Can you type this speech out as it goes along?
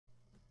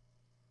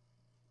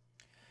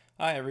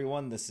Hi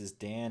everyone, this is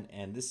Dan,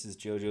 and this is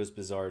JoJo's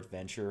Bizarre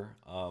Adventure,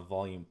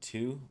 Volume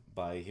 2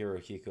 by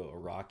Hirohiko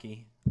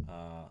Araki.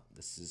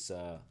 This is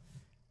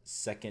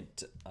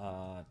second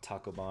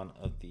Takoban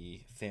of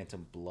the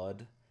Phantom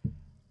Blood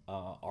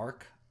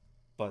arc,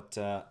 but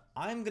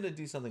I'm going to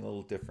do something a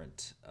little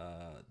different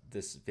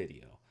this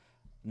video.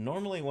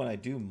 Normally when I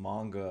do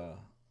manga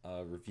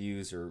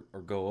reviews or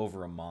go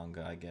over a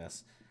manga, I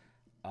guess,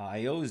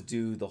 I always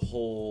do the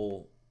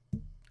whole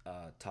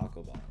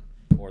Takoban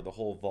or the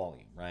whole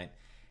volume, right?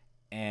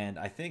 And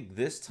I think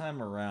this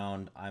time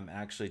around, I'm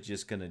actually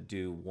just gonna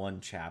do one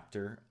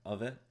chapter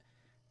of it.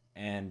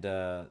 And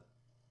the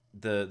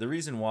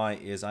reason why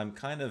is I'm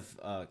kind of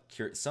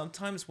curious.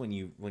 Sometimes when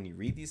you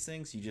read these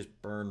things, you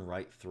just burn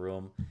right through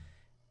them,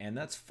 and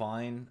that's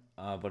fine.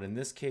 But in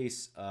this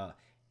case,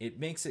 it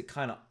makes it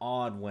kind of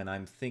odd when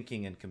I'm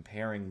thinking and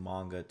comparing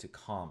manga to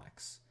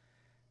comics.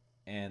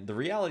 And the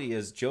reality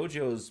is,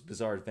 JoJo's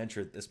Bizarre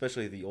Adventure,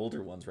 especially the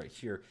older ones right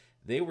here,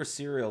 they were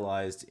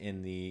serialized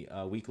in the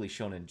Weekly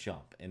Shonen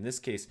Jump. In this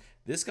case,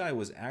 this guy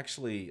was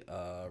actually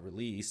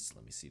released.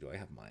 Let me see, do I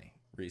have my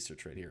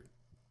research right here?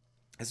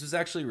 This was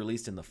actually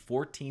released in the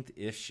 14th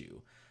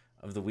issue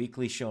of the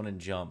Weekly Shonen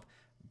Jump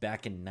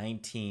back in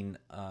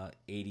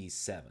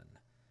 1987.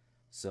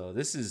 So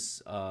this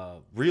is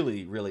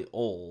really, really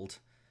old.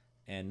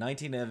 And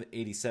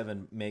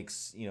 1987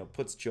 makes,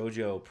 puts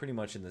JoJo pretty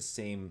much in the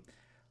same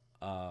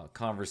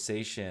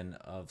conversation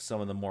of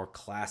some of the more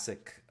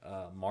classic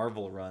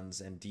Marvel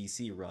runs and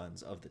DC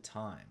runs of the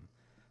time.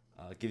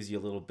 Gives you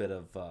a little bit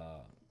of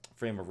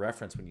frame of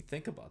reference when you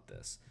think about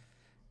this,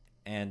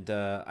 and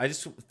I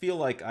just feel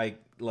like I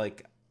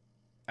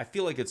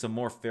feel like it's a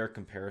more fair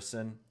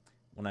comparison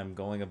when I'm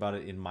going about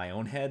it in my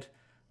own head.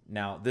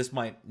 Now, this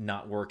might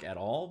not work at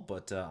all,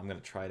 but I'm gonna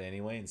try it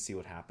anyway and see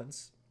what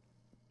happens,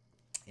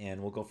 and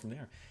we'll go from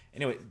there.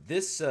 Anyway,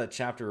 this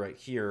chapter right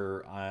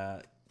here,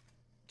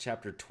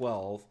 Chapter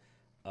 12,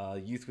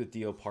 Youth with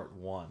Dio Part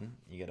 1.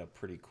 You get a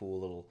pretty cool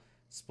little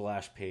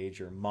splash page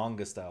or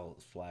manga style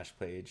splash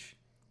page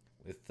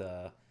with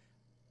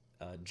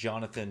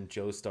Jonathan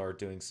Joestar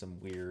doing some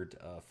weird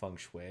feng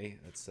shui.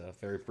 That's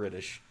very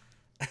British.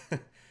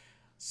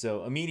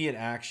 So, immediate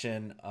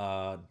action.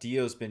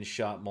 Dio's been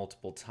shot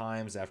multiple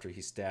times after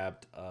he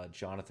stabbed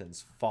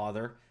Jonathan's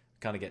father.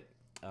 Kind of get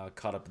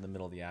caught up in the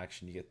middle of the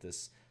action. You get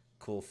this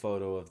cool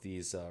photo of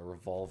these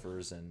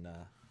revolvers and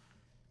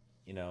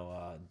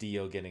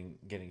Dio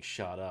getting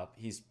shot up.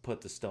 He's put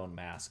the stone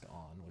mask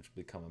on, which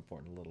will become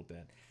important a little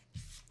bit.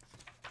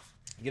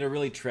 You get a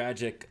really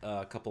tragic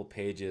couple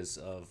pages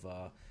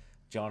of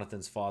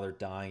Jonathan's father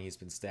dying. He's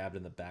been stabbed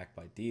in the back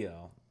by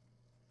Dio,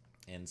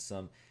 and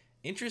some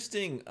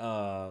interesting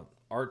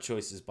art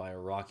choices by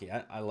Araki.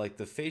 I like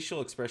the facial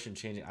expression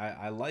changing.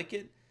 I like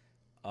it.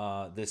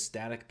 This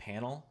static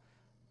panel,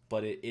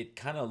 but it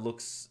kind of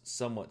looks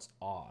somewhat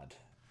odd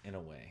in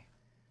a way.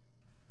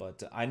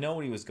 But I know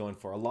what he was going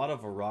for. A lot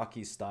of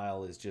Araki's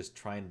style is just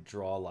trying to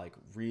draw like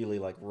really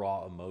like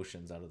raw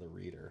emotions out of the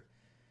reader.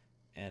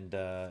 And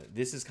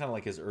this is kind of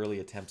like his early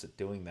attempts at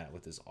doing that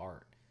with his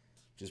art,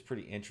 which is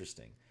pretty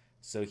interesting.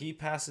 So he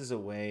passes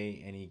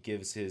away and he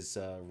gives his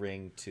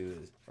ring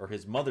to, or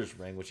his mother's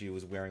ring, which he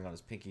was wearing on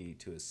his pinky,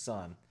 to his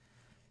son.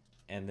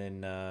 And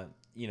then,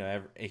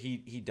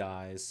 he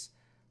dies.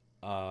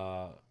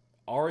 Ario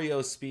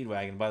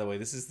Speedwagon, by the way,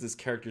 this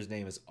character's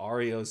name is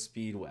Ario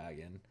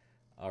Speedwagon.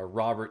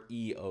 Robert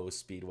E.O.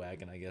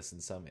 Speedwagon, I guess,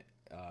 in some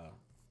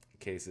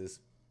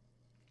cases.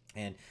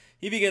 And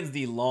he begins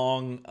the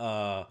long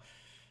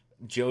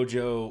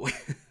JoJo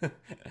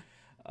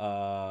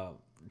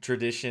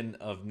tradition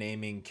of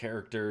naming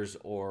characters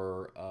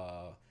or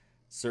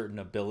certain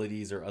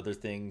abilities or other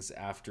things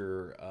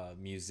after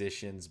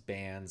musicians,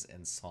 bands,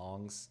 and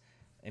songs.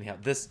 Anyhow,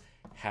 this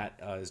hat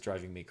is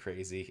driving me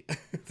crazy.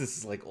 This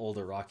is like old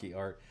Iraqi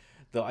art.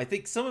 Though I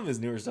think some of his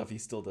newer stuff, he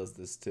still does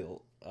this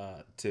too.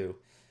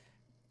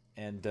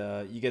 And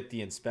you get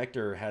the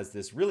inspector has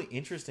this really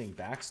interesting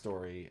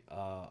backstory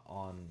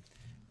on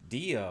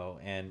Dio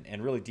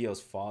and really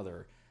Dio's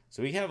father.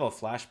 So we have a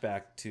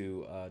flashback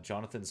to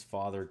Jonathan's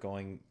father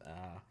going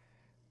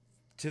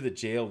to the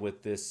jail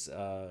with this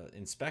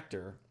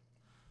inspector,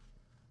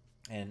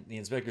 and the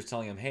inspector's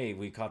telling him, "Hey,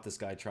 we caught this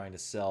guy trying to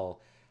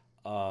sell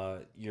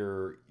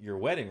your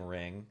wedding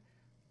ring.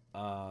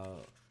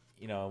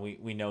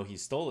 We know he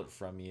stole it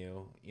from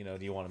you. Do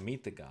you want to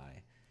meet the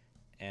guy?"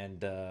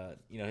 And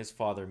his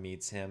father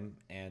meets him,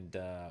 and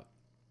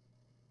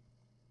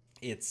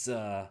it's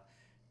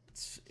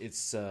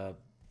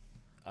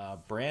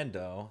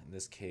Brando in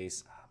this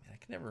case. Oh, man, I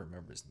can never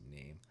remember his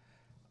name.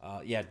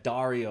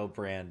 Dario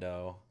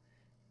Brando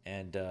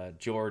and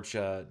George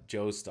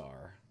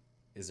Joestar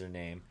is their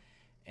name,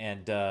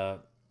 and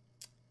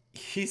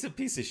he's a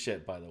piece of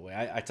shit. By the way,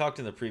 I talked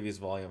in the previous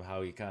volume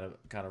how he kind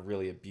of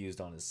really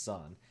abused on his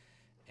son.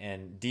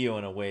 And Dio,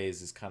 in a way,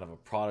 is kind of a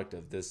product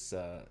of this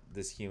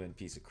human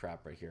piece of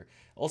crap right here.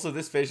 Also,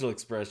 this facial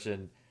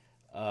expression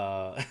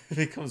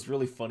becomes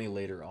really funny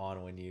later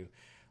on when you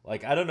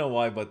Like, I don't know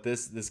why, but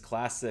this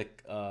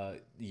classic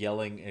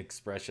yelling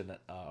expression,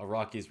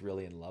 Araki's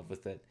really in love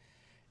with it.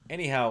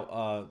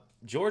 Anyhow,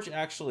 George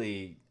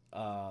actually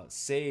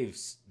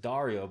saves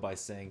Dario by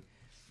saying,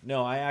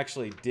 "No, I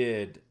actually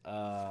did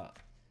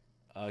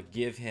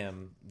give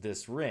him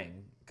this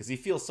ring," because he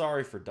feels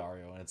sorry for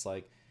Dario, and it's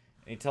like,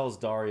 and he tells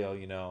Dario,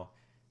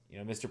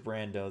 Mr.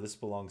 Brando, this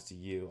belongs to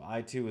you.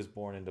 I too was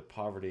born into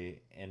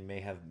poverty and may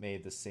have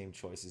made the same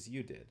choice as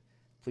you did.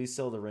 Please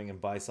sell the ring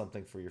and buy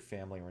something for your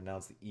family and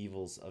renounce the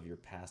evils of your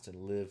past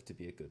and live to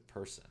be a good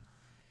person.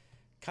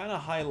 Kind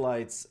of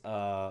highlights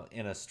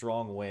in a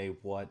strong way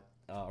what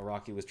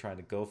Araki was trying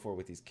to go for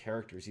with these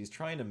characters. He's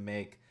trying to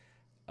make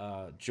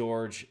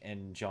George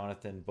and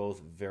Jonathan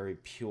both very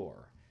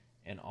pure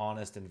and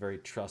honest and very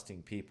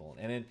trusting people.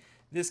 And in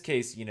this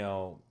case,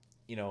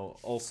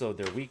 also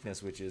their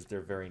weakness, which is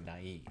they're very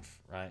naive,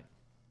 right?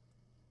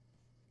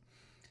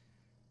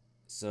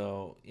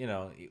 So,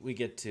 we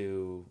get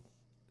to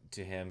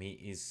him.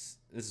 This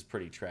is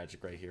pretty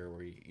tragic right here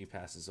where he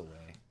passes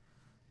away.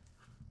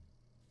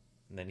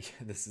 And then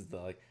this is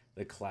the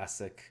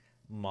classic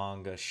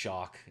manga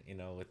shock,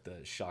 with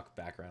the shock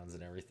backgrounds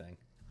and everything.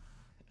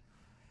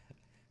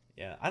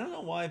 Yeah, I don't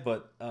know why,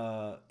 but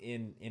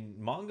in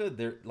manga,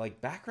 they're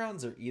like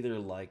backgrounds are either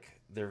like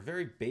they're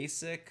very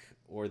basic,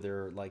 or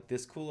they're like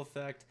this cool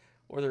effect,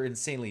 or they're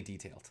insanely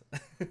detailed.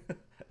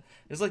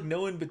 There's like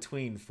no in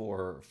between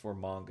for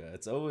manga.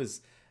 It's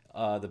always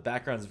the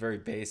background's very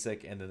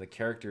basic, and then the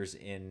characters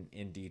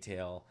in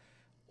detail,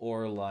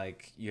 or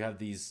like you have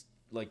these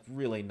like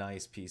really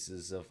nice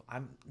pieces of.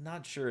 I'm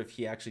not sure if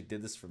he actually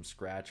did this from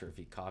scratch or if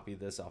he copied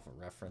this off a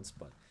reference,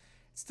 but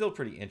it's still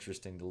pretty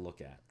interesting to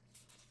look at.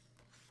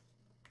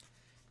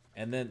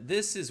 And then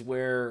this is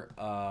where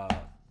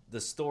the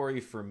story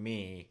for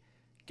me,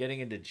 getting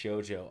into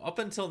JoJo. Up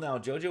until now,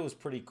 JoJo was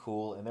pretty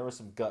cool, and there were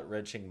some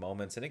gut-wrenching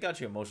moments, and it got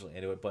you emotionally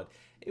into it, but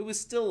it was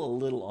still a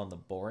little on the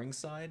boring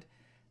side.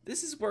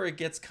 This is where it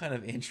gets kind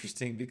of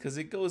interesting because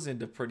it goes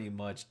into pretty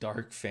much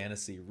dark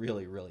fantasy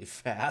really, really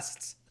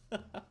fast.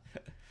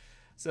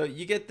 So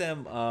you get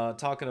them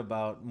talking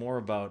more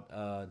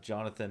about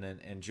Jonathan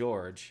and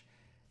George,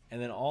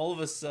 and then all of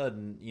a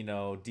sudden,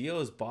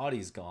 Dio's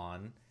body's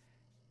gone,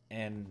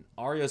 and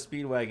Ario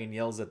Speedwagon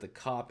yells at the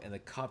cop, and the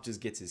cop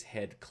just gets his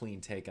head clean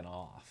taken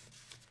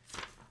off.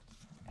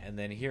 And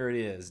then here it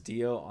is,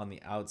 Dio on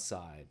the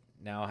outside,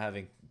 now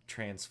having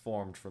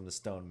transformed from the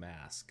stone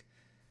mask.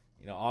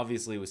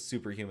 Obviously with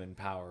superhuman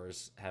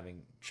powers,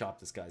 having chopped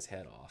this guy's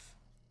head off.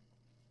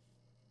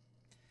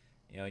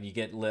 And you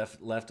get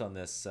left on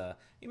this.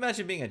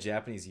 Imagine being a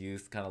Japanese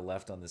youth kind of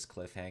left on this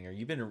cliffhanger.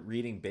 You've been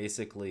reading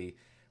basically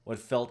what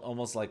felt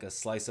almost like a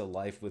slice of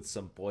life with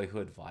some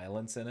boyhood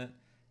violence in it.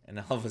 And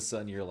all of a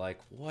sudden you're like,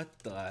 what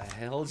the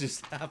hell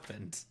just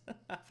happened?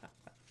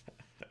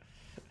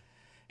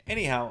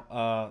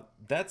 Anyhow,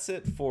 that's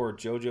it for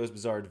JoJo's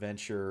Bizarre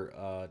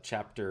Adventure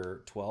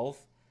Chapter 12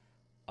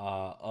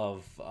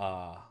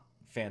 of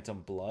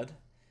Phantom Blood.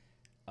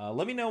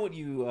 Let me know what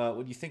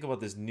you think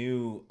about this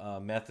new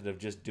method of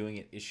just doing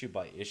it issue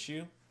by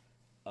issue,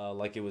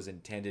 like it was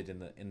intended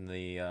in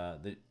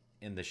the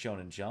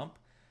Shonen Jump,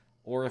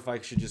 or if I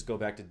should just go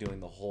back to doing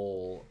the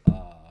whole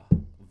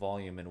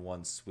volume in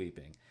one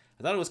sweeping.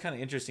 I thought it was kind of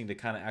interesting to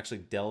kind of actually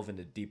delve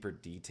into deeper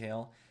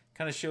detail.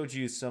 Kind of showed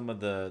you some of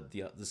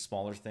the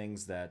smaller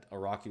things that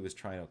Araki was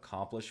trying to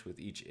accomplish with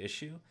each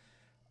issue,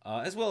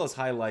 as well as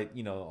highlight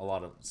a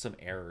lot of some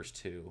errors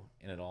too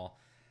in it all.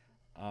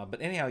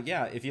 But anyhow,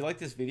 yeah, if you like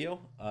this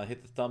video,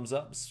 hit the thumbs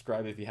up,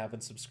 subscribe if you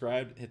haven't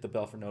subscribed, hit the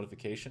bell for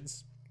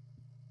notifications.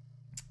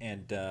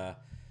 And,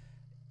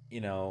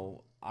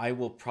 I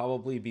will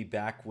probably be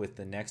back with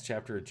the next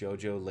chapter of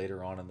JoJo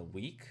later on in the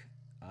week.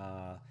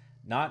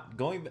 Not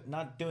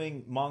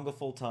doing manga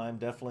full time,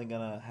 definitely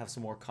gonna have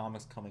some more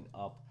comics coming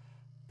up.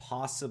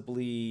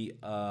 Possibly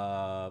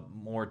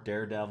more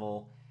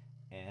Daredevil,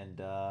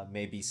 and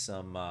maybe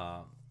some,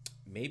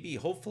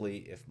 hopefully,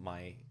 if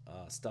my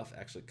stuff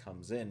actually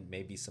comes in,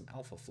 maybe some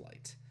Alpha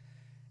Flight.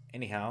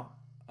 Anyhow,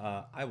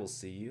 I will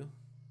see you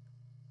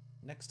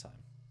next time.